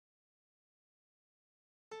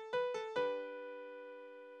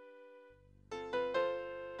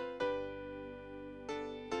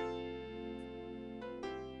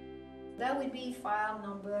that would be file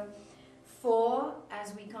number 4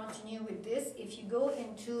 as we continue with this. If you go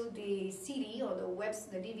into the CD or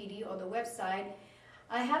the DVD or the website,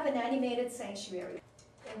 I have an animated sanctuary.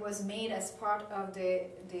 It was made as part of the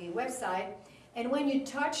website, and when you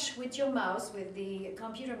touch with your mouse, with the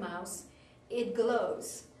computer mouse, it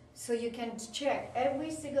glows. So you can check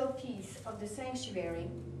every single piece of the sanctuary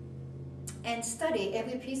and study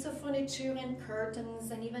every piece of furniture and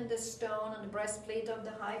curtains and even the stone on the breastplate of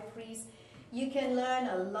the high priest. You can learn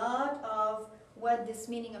a lot of what this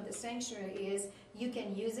meaning of the sanctuary is. You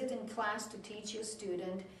can use it in class to teach your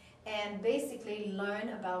student and basically learn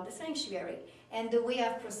about the sanctuary. And the way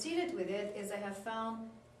I've proceeded with it is I have found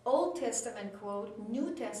Old Testament quote,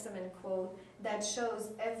 New Testament quote that shows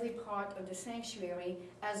every part of the sanctuary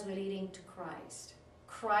as relating to Christ.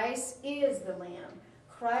 Christ is the Lamb.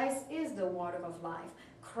 Christ is the water of life.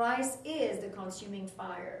 Christ is the consuming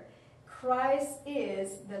fire. Christ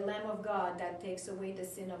is the Lamb of God that takes away the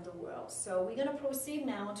sin of the world. So we're going to proceed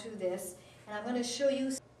now to this, and I'm going to show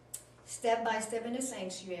you step by step in the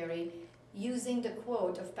sanctuary using the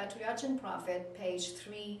quote of Patriarch and Prophet, page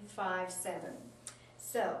 357.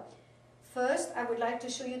 So, first I would like to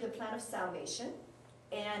show you the plan of salvation,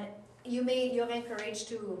 and you're encouraged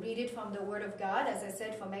to read it from the Word of God, as I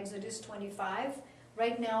said, from Exodus 25.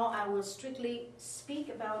 Right now I will strictly speak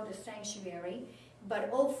about the sanctuary, but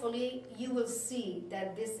hopefully you will see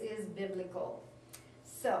that this is biblical.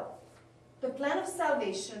 So, the plan of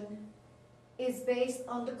salvation is based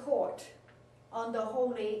on the court, on the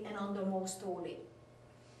holy and on the most holy.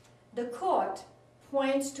 The court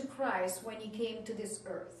points to Christ when he came to this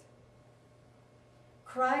earth.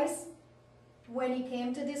 Christ, when he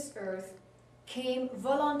came to this earth, came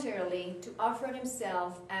voluntarily to offer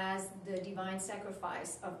himself as the divine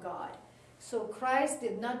sacrifice of God. So Christ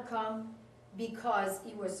did not come because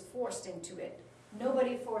he was forced into it.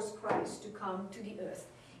 Nobody forced Christ to come to the earth.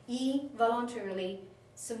 He voluntarily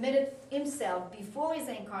submitted himself before his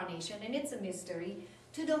incarnation, and it's a mystery,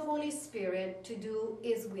 to the Holy Spirit to do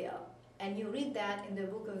his will. And you read that in the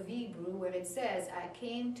book of Hebrews, where it says, I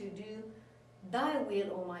came to do thy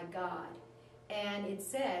will, O my God. And it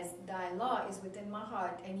says, thy law is within my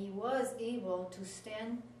heart. And he was able to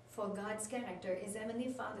stand for God's character, his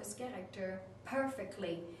heavenly Father's character,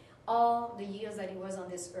 perfectly all the years that he was on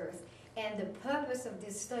this earth. And the purpose of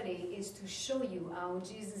this study is to show you how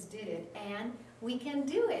Jesus did it. And we can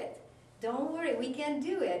do it. Don't worry, we can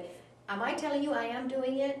do it. Am I telling you I am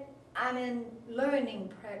doing it? I'm in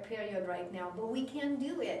learning period right now, but we can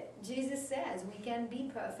do it. Jesus says we can be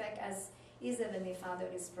perfect as his heavenly Father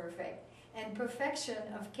is perfect. And perfection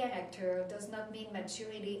of character does not mean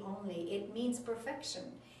maturity only. It means perfection.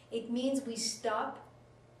 It means we stop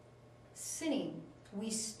sinning. We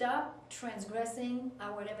stop transgressing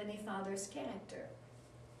our heavenly Father's character.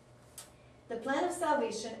 The plan of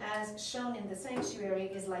salvation as shown in the sanctuary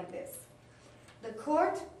is like this. The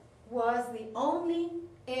court was the only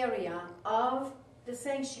area of the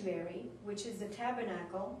sanctuary, which is the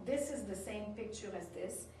tabernacle. This is the same picture as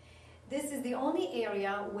this. This is the only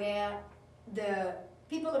area where the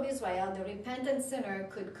people of Israel, the repentant sinner,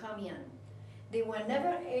 could come in. They were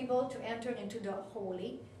never able to enter into the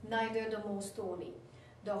holy, neither the most holy.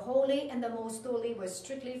 The holy and the most holy was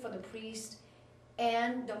strictly for the priest,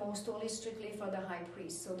 and the most holy strictly for the high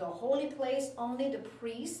priest. So the holy place, only the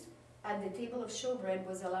priest at the table of showbread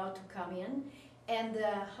was allowed to come in, and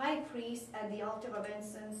the high priest at the altar of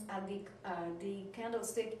incense, at the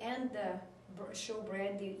candlestick and the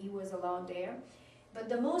showbread, he was allowed there. But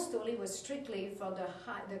the most holy was strictly for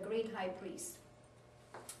the great high priest.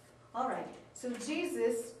 All right, so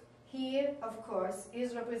Jesus here, of course,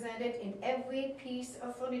 is represented in every piece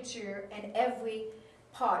of furniture and every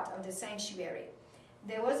part of the sanctuary.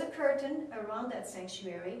 There was a curtain around that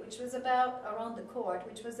sanctuary, which was about, around the court,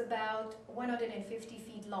 which was about 150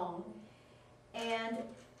 feet long. And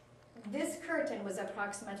this curtain was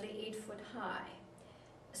approximately 8 foot high.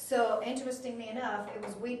 So, interestingly enough, it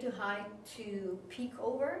was way too high to peek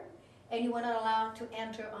over, and you were not allowed to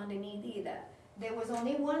enter underneath either. There was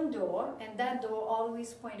only one door, and that door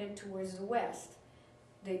always pointed towards the west.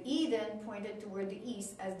 The heathen pointed toward the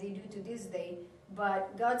east, as they do to this day,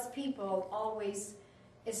 but God's people always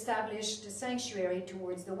established the sanctuary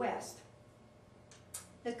towards the west.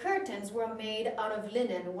 The curtains were made out of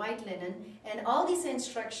linen, white linen, and all these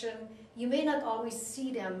instructions, you may not always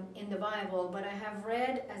see them in the Bible, but I have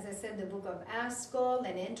read, as I said, the book of Askell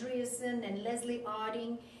and Andreasen and Leslie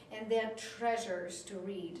Harding, and they're treasures to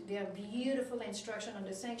read. They're beautiful instruction on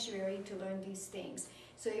the sanctuary to learn these things.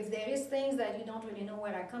 So if there is things that you don't really know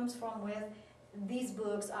where that comes from with, these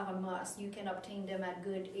books are a must. You can obtain them at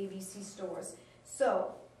good ABC stores.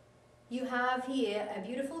 So, you have here a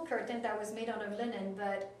beautiful curtain that was made out of linen,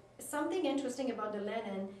 but something interesting about the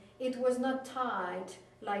linen, it was not tied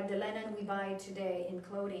like the linen we buy today in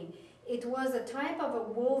clothing. It was a type of a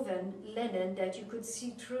woven linen that you could see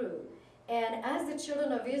through. And as the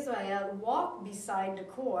children of Israel walked beside the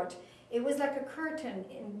court, it was like a curtain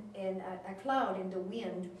in a cloud in the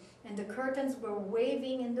wind, and the curtains were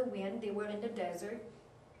waving in the wind. They were in the desert.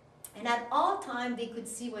 And at all times, they could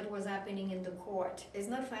see what was happening in the court.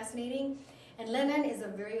 Isn't that fascinating? And linen is a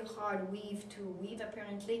very hard weave to weave,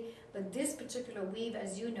 apparently. But this particular weave,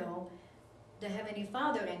 as you know, the Heavenly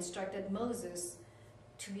Father instructed Moses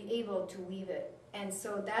to be able to weave it. And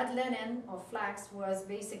so that linen or flax was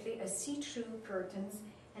basically a see-through curtains.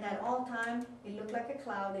 And at all times, it looked like a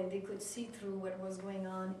cloud, and they could see through what was going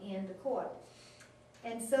on in the court.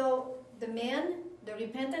 And so the man, the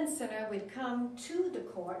repentant sinner, would come to the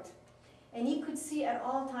court, and he could see at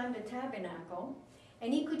all times the tabernacle,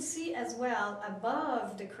 and he could see as well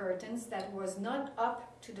above the curtains that was not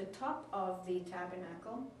up to the top of the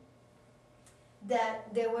tabernacle,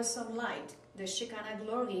 that there was some light. The Shekinah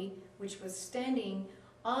glory, which was standing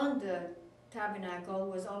on the tabernacle,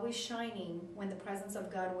 was always shining when the presence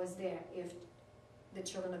of God was there, if the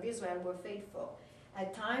children of Israel were faithful.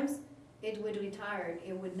 At times, it would retire.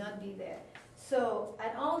 It would not be there. So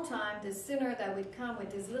at all times, the sinner that would come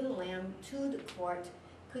with his little lamb to the court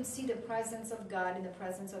could see the presence of God in the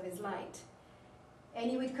presence of his light.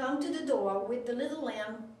 And he would come to the door with the little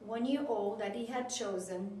lamb, 1 year old, that he had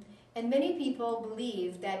chosen. And many people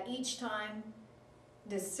believe that each time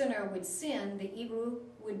the sinner would sin, the Hebrew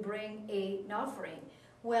would bring an offering.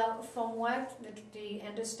 Well, from what the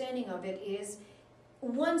understanding of it is,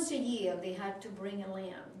 once a year they had to bring a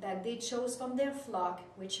lamb that they chose from their flock,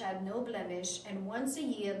 which had no blemish, and once a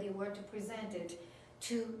year they were to present it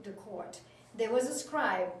to the court. There was a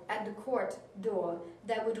scribe at the court door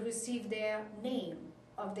that would receive their name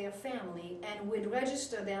of their family and would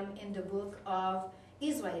register them in the book of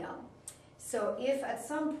Israel. So if at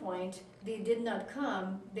some point they did not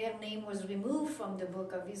come, their name was removed from the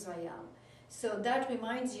book of Israel. So that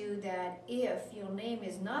reminds you that if your name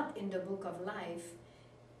is not in the book of life,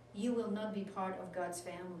 you will not be part of God's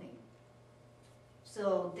family.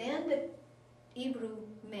 So then the Hebrew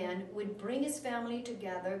man would bring his family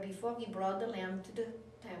together before he brought the lamb to the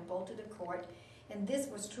temple, to the court. And this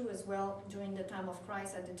was true as well during the time of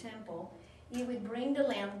Christ at the temple. He would bring the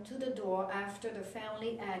lamb to the door after the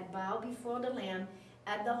family had bowed before the lamb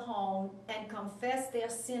at the home and confessed their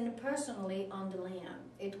sin personally on the lamb.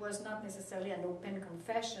 It was not necessarily an open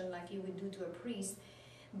confession like you would do to a priest,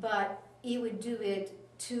 but he would do it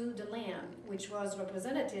to the lamb, which was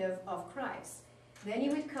representative of Christ. Then he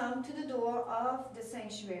would come to the door of the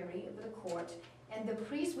sanctuary, of the court, and the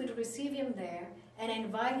priest would receive him there and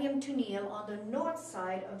invite him to kneel on the north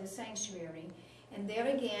side of the sanctuary. And there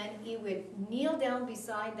again, he would kneel down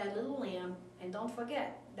beside that little lamb. And don't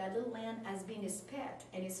forget, that little lamb has been his pet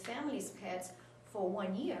and his family's pets for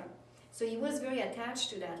 1 year. So he was very attached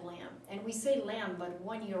to that lamb. And we say lamb, but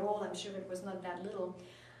 1 year old, I'm sure it was not that little.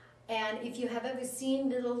 And if you have ever seen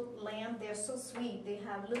little lamb, they're so sweet. They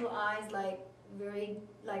have little eyes like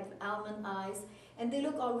almond eyes. And they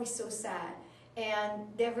look always so sad. And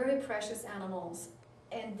they're very precious animals.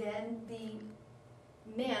 And then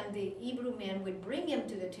the Hebrew man would bring him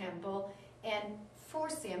to the temple and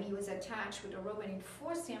force him, he was attached with a rope, and he'd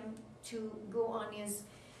force him to go on his,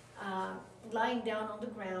 lying down on the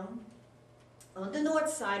ground. On the north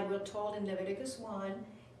side, we're told in Leviticus 1,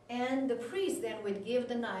 and the priest then would give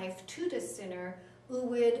the knife to the sinner who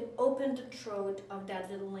would open the throat of that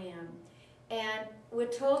little lamb. And we're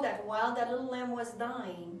told that while that little lamb was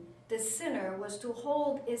dying, the sinner was to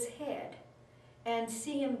hold his head and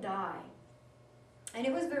see him die. And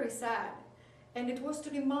it was very sad. And it was to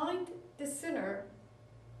remind the sinner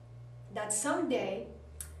that someday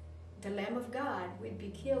the Lamb of God would be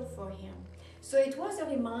killed for him. So it was a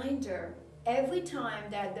reminder every time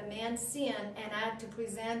that the man sinned and had to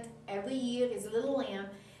present every year his little lamb,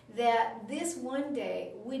 that this one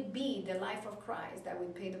day would be the life of Christ that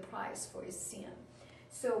would pay the price for his sin.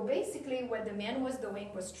 So basically what the man was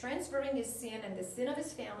doing was transferring his sin and the sin of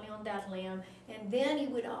his family on that lamb, and then he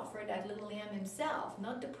would offer that little lamb himself,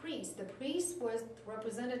 not the priest. The priest was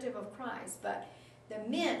representative of Christ, but the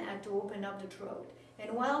men had to open up the throat.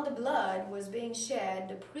 And while the blood was being shed,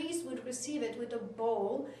 the priest would receive it with a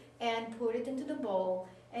bowl and put it into the bowl,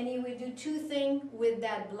 and he would do two things with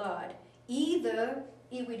that blood. Either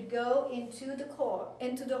he would go into the court,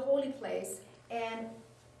 into the holy place, and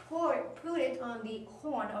put it on the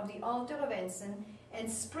horn of the altar of incense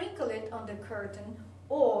and sprinkle it on the curtain,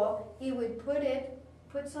 or he would put it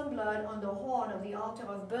put some blood on the horn of the altar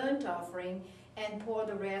of burnt offering, and pour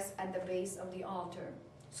the rest at the base of the altar.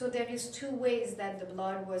 So there is two ways that the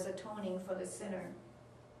blood was atoning for the sinner.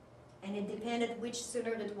 And it depended which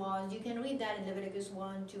sinner it was. You can read that in Leviticus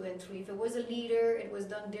 1, 2, and 3. If it was a leader, it was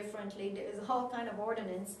done differently. There is all kind of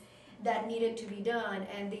ordinance that needed to be done,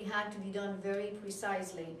 and they had to be done very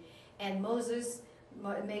precisely. And Moses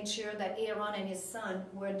made sure that Aaron and his son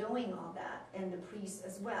were doing all that, and the priests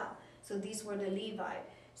as well. So these were the Levites.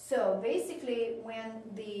 So basically, when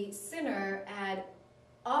the sinner had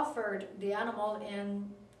offered the animal and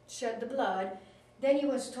shed the blood, then he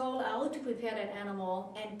was told how to prepare that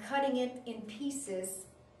animal and cutting it in pieces,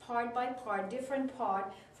 part by part, different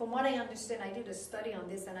part. From what I understand, I did a study on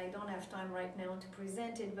this and I don't have time right now to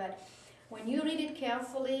present it, but when you read it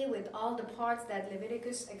carefully with all the parts that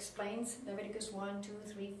Leviticus explains, Leviticus 1, 2,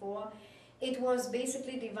 3, 4, it was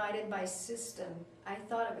basically divided by system. I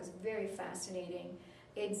thought it was very fascinating.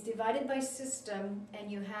 It's divided by system,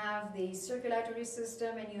 and you have the circulatory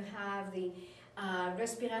system and you have the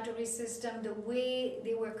respiratory system. The way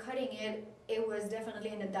they were cutting it, it was definitely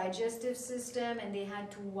in the digestive system, and they had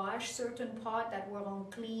to wash certain parts that were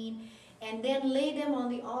unclean and then lay them on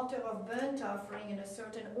the altar of burnt offering in a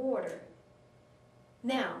certain order.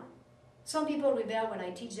 Now, some people rebel when I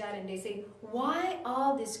teach that, and they say, why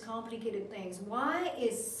all these complicated things? Why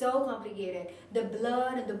is so complicated? The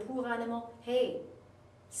blood and the poor animal? Hey,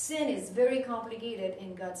 sin is very complicated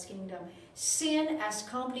in God's kingdom. Sin has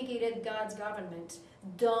complicated God's government.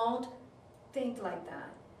 Don't think like that.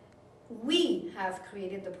 We have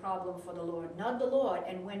created the problem for the Lord, not the Lord.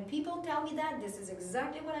 And when people tell me that, this is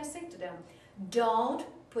exactly what I say to them. Don't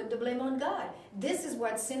put the blame on God. This is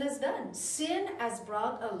what sin has done. Sin has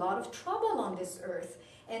brought a lot of trouble on this earth.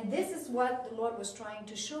 And this is what the Lord was trying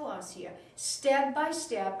to show us here. Step by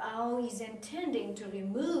step, how He's intending to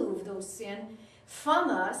remove those sins from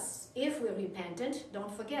us if we're repentant.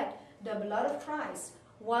 Don't forget, the blood of Christ,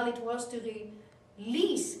 while it was to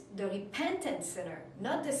release the repentant sinner,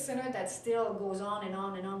 not the sinner that still goes on and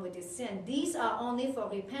on and on with his sin. These are only for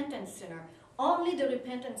repentant sinner. Only the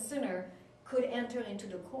repentant sinner could enter into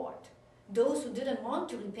the court. Those who didn't want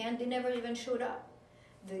to repent, they never even showed up.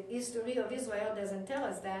 The history of Israel doesn't tell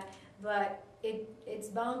us that, but it's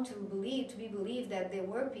bound to be believed that there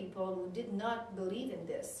were people who did not believe in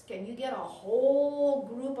this. Can you get a whole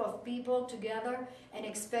group of people together and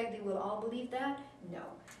expect they will all believe that? No.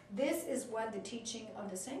 This is what the teaching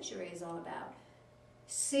of the sanctuary is all about.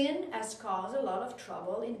 Sin has caused a lot of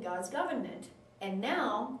trouble in God's government. And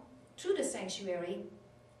now, through the sanctuary,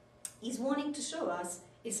 He's wanting to show us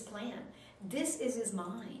His plan. This is His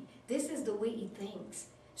mind. This is the way He thinks.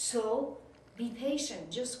 So, be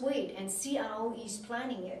patient. Just wait and see how He's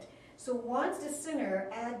planning it. So once the sinner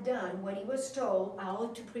had done what he was told, how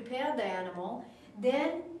to prepare the animal,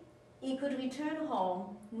 then he could return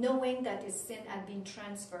home knowing that his sin had been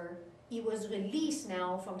transferred. He was released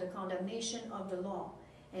now from the condemnation of the law.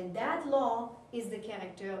 And that law is the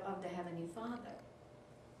character of the Heavenly Father.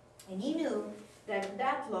 And he knew that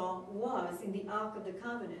that law was in the Ark of the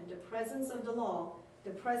Covenant. The presence of the law, the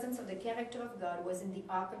presence of the character of God was in the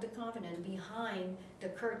Ark of the Covenant behind the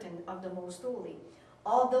curtain of the Most Holy.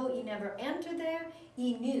 Although he never entered there,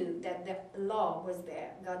 he knew that the law was there,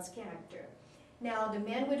 God's character. Now the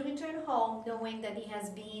man would return home knowing that he has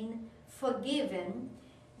been forgiven,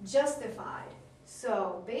 justified.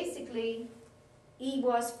 So basically, he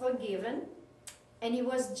was forgiven and he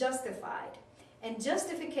was justified. And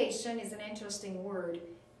justification is an interesting word.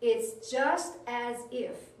 It's just as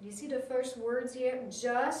if, you see the first words here?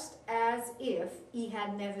 Just as if he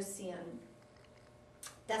had never sinned.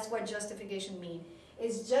 That's what justification means.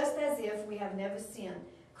 It's just as if we have never sinned.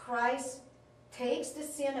 Christ takes the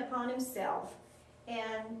sin upon himself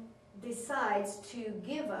and decides to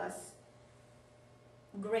give us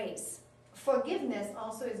grace. Forgiveness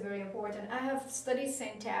also is very important. I have studied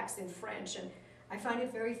syntax in French, and I find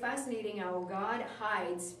it very fascinating how God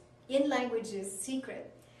hides in languages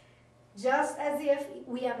secret. Just as if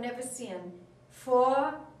we have never sinned.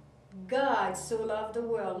 For God so loved the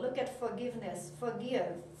world. Look at forgiveness.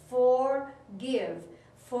 Forgive. Forgive.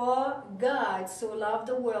 For God so loved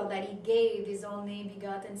the world that he gave his only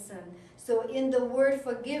begotten Son. So in the word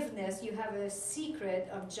forgiveness, you have a secret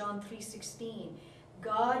of John 3:16.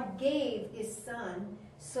 God gave his Son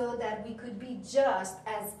so that we could be just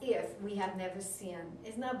as if we had never sinned.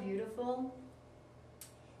 Isn't that beautiful?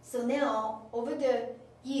 So now, over the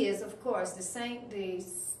years, of course, the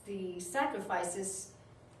sacrifices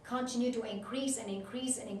continue to increase and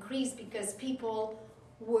increase and increase because people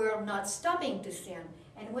were not stopping to sin.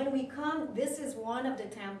 And when we come, this is one of the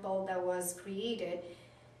temples that was created.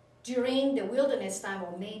 during the wilderness time,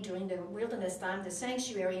 or made during the wilderness time, the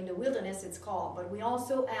sanctuary in the wilderness it's called. But we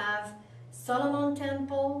also have Solomon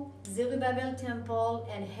temple, Zerubbabel temple,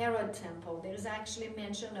 and Herod temple. There's actually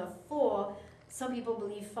mention of 4, some people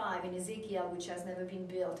believe 5 in Ezekiel, which has never been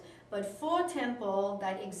built. But 4 temples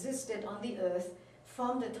that existed on the earth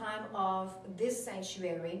from the time of this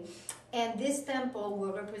sanctuary. And this temple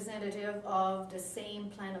were representative of the same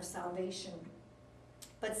plan of salvation.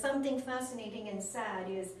 But something fascinating and sad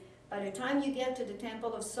is, by the time you get to the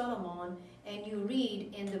Temple of Solomon and you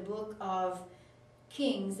read in the book of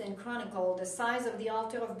Kings and Chronicle the size of the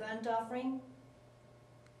altar of burnt offering,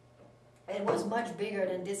 it was much bigger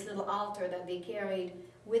than this little altar that they carried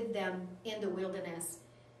with them in the wilderness.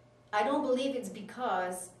 I don't believe it's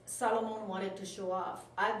because Solomon wanted to show off.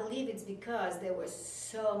 I believe it's because there were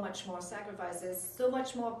so much more sacrifices, so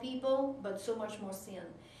much more people, but so much more sin.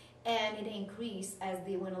 And it increased as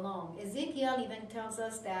they went along. Ezekiel even tells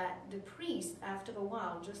us that the priest, after a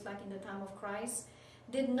while, just like in the time of Christ,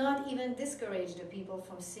 did not even discourage the people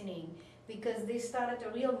from sinning, because they started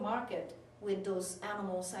a real market with those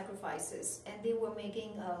animal sacrifices, and they were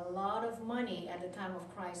making a lot of money at the time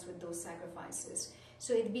of Christ with those sacrifices.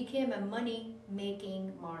 So it became a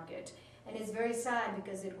money-making market. And it's very sad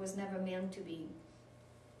because it was never meant to be.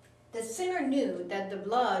 The sinner knew that the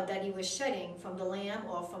blood that he was shedding from the lamb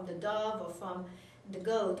or from the dove or from the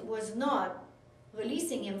goat was not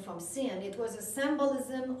releasing him from sin. It was a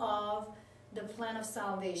symbolism of the plan of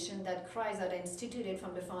salvation that Christ had instituted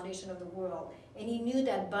from the foundation of the world. And he knew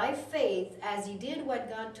that by faith, as he did what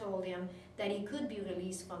God told him, that he could be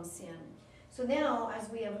released from sin. So now, as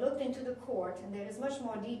we have looked into the court, and there is much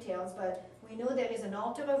more details, but we know there is an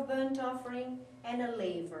altar of burnt offering and a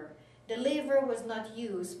laver. The laver was not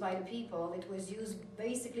used by the people. It was used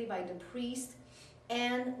basically by the priest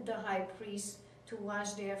and the high priest to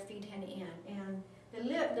wash their feet and hand. And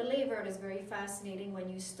the laver is very fascinating when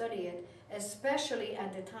you study it, especially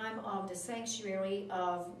at the time of the sanctuary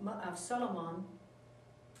of Solomon.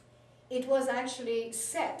 It was actually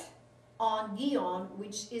set on Gihon,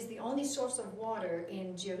 which is the only source of water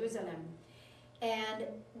in Jerusalem. And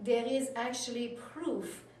there is actually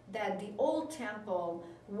proof that the old temple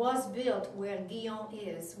was built where Gihon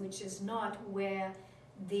is, which is not where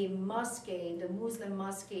the mosque, the Muslim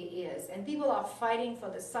mosque is. And people are fighting for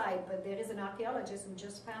the site, but there is an archaeologist who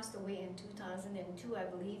just passed away in 2002, I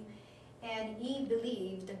believe, and he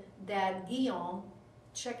believed that Gihon,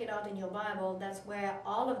 check it out in your Bible, that's where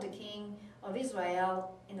all of the king of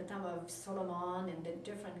Israel in the time of Solomon and the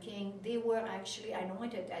different king, they were actually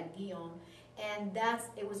anointed at Gihon. And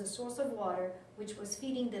it was a source of water which was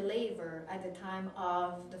feeding the laver at the time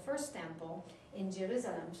of the first temple in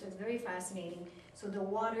Jerusalem. So it's very fascinating. So the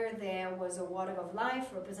water there was a water of life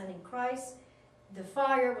representing Christ. The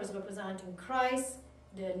fire was representing Christ,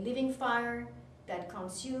 the living fire that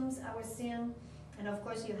consumes our sin. And of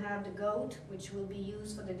course you have the goat, which will be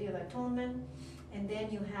used for the Day of Atonement. And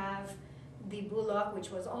then you have the bullock,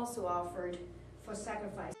 which was also offered for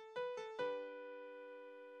sacrifice.